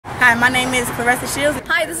Hi, my name is Clarissa Shields.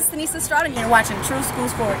 Hi, this is Denise Estrada, and you're watching True School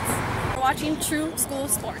Sports. You're watching True School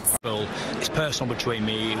Sports. Well, it's personal between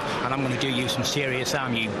me and you, and I'm going to do you some serious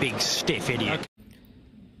harm, you big stiff idiot.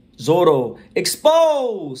 Zorro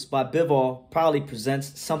Exposed by Bivol proudly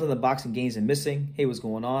presents something the boxing games are missing. Hey, what's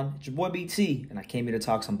going on? It's your boy BT, and I came here to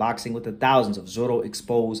talk some boxing with the thousands of Zorro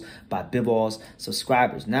Exposed by Bivol's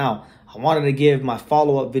subscribers. Now, I wanted to give my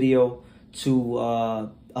follow-up video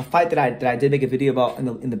to a fight that I did make a video about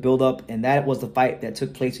in the build-up, and that was the fight that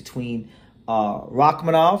took place between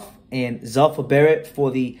Rakhimov and Zelfa Barrett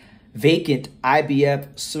for the vacant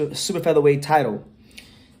IBF super featherweight title.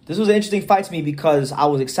 This was an interesting fight to me because I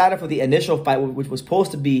was excited for the initial fight, which was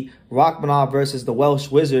supposed to be Rakhimov versus the Welsh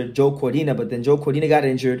wizard, Joe Cordina. But then Joe Cordina got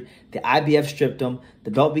injured. The IBF stripped him.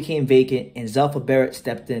 The belt became vacant, and Zelfa Barrett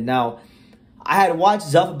stepped in. Now, I've watched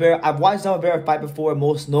Zelfa Barrett fight before,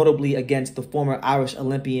 most notably against the former Irish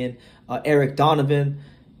Olympian Eric Donovan.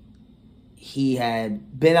 He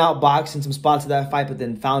had been outboxed in some spots of that fight, but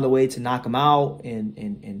then found a way to knock him out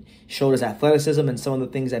and showed his athleticism and some of the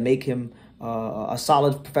things that make him a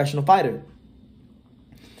solid professional fighter.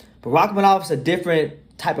 But Rakhimov is a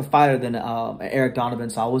different type of fighter than Eric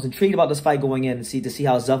Donovan, so I was intrigued about this fight going in and to see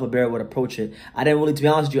how Zelfa Barrett would approach it. I didn't really, to be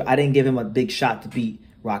honest with you, I didn't give him a big shot to beat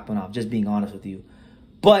Rakhimov, just being honest with you.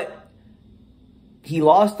 But he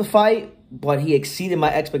lost the fight, but he exceeded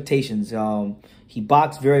my expectations. He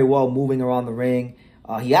boxed very well, moving around the ring.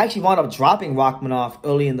 He actually wound up dropping Rakhimov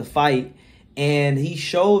early in the fight, and he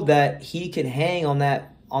showed that he can hang on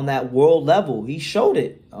that world level. He showed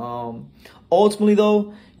it. Ultimately,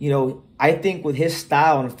 though, I think with his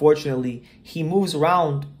style, unfortunately, he moves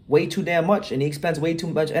around way too damn much, and he expends way too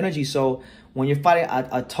much energy. So when you're fighting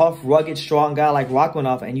a tough, rugged, strong guy like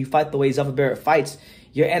Rakhimov, and you fight the way Zelfa Barrett fights,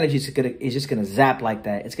 your energy is just gonna zap like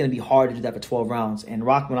that. It's gonna be hard to do that for 12 rounds. And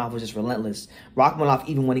Rakhimov was just relentless. Rakhimov,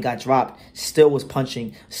 even when he got dropped, still was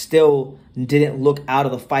punching, still didn't look out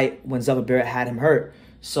of the fight when Zelfa Barrett had him hurt.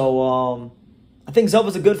 So I think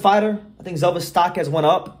Zelfa's a good fighter. I think Zelfa's stock has went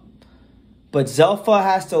up. But Zelfa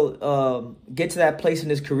has to get to that place in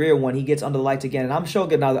his career when he gets under the lights again. And I'm sure he'll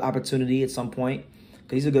get another opportunity at some point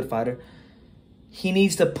because he's a good fighter. He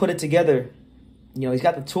needs to put it together. He's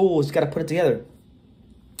got the tools. He's got to put it together.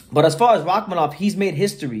 But as far as Rakhimov, he's made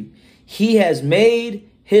history. He has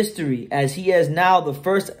made history as he is now the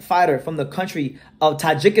first fighter from the country of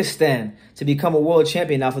Tajikistan to become a world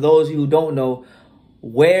champion. Now, for those of you who don't know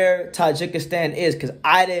where Tajikistan is, because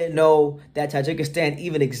I didn't know that Tajikistan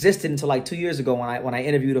even existed until like 2 years ago when I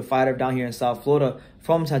interviewed a fighter down here in South Florida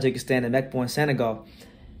from Tajikistan and Mekbo in Senegal.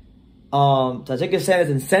 Tajikistan is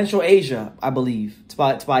in Central Asia, I believe. It's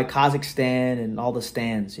by Kazakhstan and all the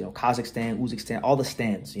stands, Kazakhstan, Uzbekistan, all the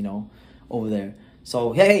stands, over there.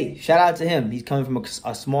 So, hey, shout out to him. He's coming from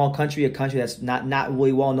a small country, a country that's not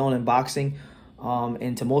really well known in boxing.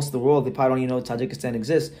 And to most of the world, they probably don't even know Tajikistan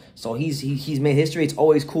exists. So he's made history. It's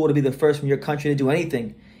always cool to be the first from your country to do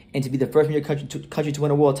anything. And to be the first from your country to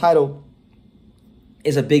win a world title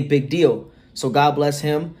is a big, big deal. So God bless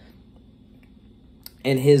him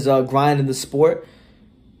and his grind in the sport.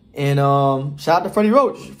 And shout out to Freddie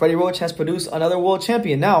Roach. Freddie Roach has produced another world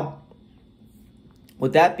champion. Now,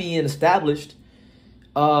 with that being established,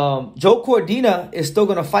 Joe Cordina is still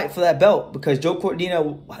going to fight for that belt because Joe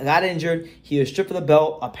Cordina got injured. He was stripped of the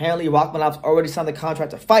belt. Apparently, Rakhmanov's already signed the contract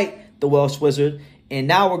to fight the Welsh wizard. And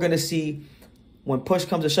now we're going to see when push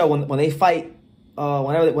comes to shove, when they fight,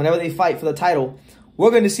 whenever they fight for the title, we're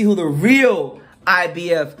going to see who the real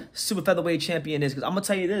IBF super featherweight champion is. Because I'm going to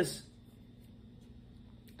tell you this.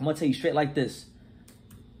 I'm going to tell you straight like this.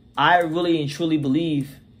 I really and truly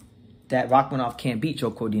believe that Rakhimov can't beat Joe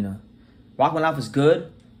Cordina. Rakhimov is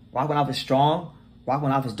good. Rakhimov is strong.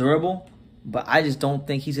 Rakhimov is durable. But I just don't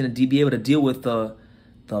think he's going to be able to deal with the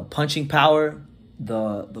punching power,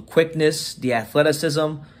 the quickness, the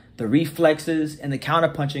athleticism, the reflexes, and the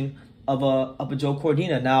counter-punching of a Joe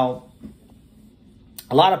Cordina. Now,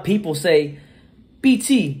 a lot of people say,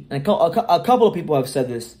 BT, and a couple of people have said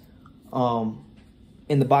this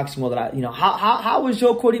in the boxing world, that how is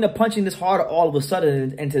Joe Cordina punching this hard all of a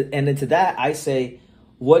sudden? And to that, I say,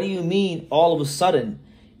 what do you mean all of a sudden?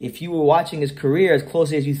 If you were watching his career as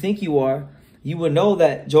closely as you think you are, you would know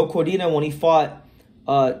that Joe Cordina, when he fought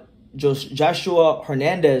Joshua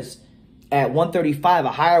Hernandez at 135,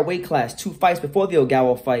 a higher weight class, 2 fights before the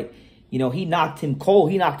Ogawa fight, he knocked him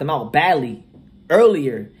cold. He knocked him out badly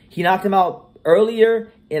earlier. He knocked him out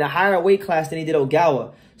earlier in a higher weight class than he did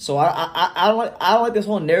Ogawa. So I don't like this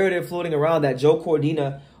whole narrative floating around that Joe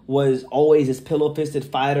Cordina was always this pillow-fisted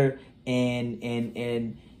fighter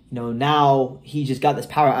and now he just got this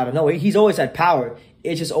power out of nowhere. He's always had power.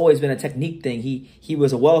 it's just always been a technique thing. He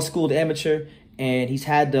was a well-schooled amateur, and he's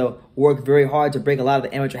had to work very hard to break a lot of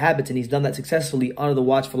the amateur habits, and he's done that successfully under the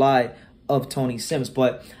watchful eye of Tony Sims.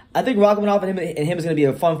 But I think Rakhimov and him is going to be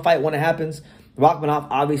a fun fight when it happens. Rakhimov,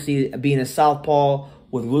 obviously, being a southpaw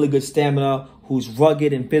with really good stamina, who's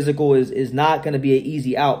rugged and physical, is not going to be an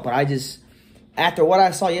easy out. But I just, after what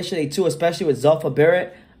I saw yesterday too, especially with Zelfa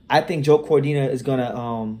Barrett, I think Joe Cordina is going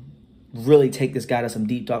to really take this guy to some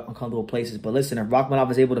deep, dark, uncomfortable places. But listen, if Rakhimov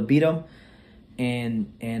is able to beat him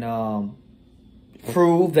and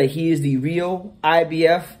prove that he is the real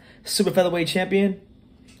IBF super featherweight champion,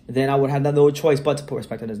 then I would have no choice but to put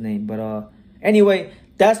respect on his name. But anyway,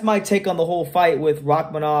 that's my take on the whole fight with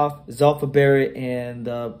Rakhimov, Zelfa Barrett, and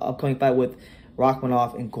the upcoming fight with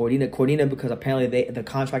Rakhimov and Cordina, because apparently the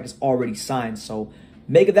contract is already signed. So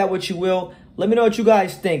make of that what you will. Let me know what you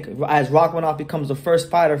guys think as Rakhimov becomes the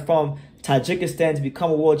first fighter from Tajikistan to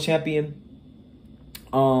become a world champion.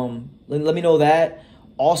 Let me know that.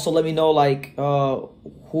 Also, let me know, like,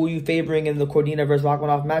 who are you favoring in the Cordina versus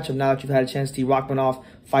Rakhimov matchup now that you've had a chance to see Rakhimov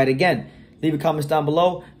fight again. Leave your comments down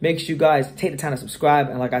below. Make sure you guys take the time to subscribe.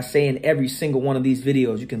 And like I say in every single one of these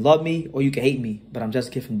videos, you can love me or you can hate me, but I'm just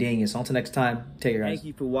a kid from Daniel. So until next time, take care, guys. Thank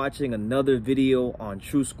you for watching another video on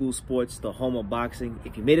True School Sports, the home of boxing.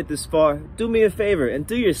 If you made it this far, do me a favor and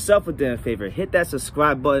do yourself a damn favor. Hit that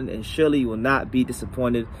subscribe button and surely you will not be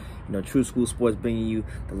disappointed. You know, True School Sports bringing you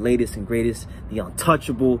the latest and greatest, the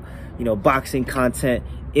untouchable, you know, boxing content,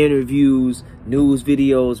 interviews, news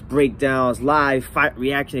videos, breakdowns, live fight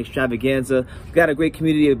reaction extravaganza. We've got a great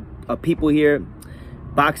community of people here,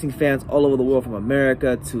 boxing fans all over the world, from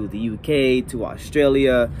America to the UK to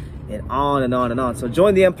Australia, and on and on and on. So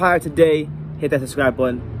join the empire today. Hit that subscribe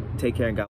button. Take care and God.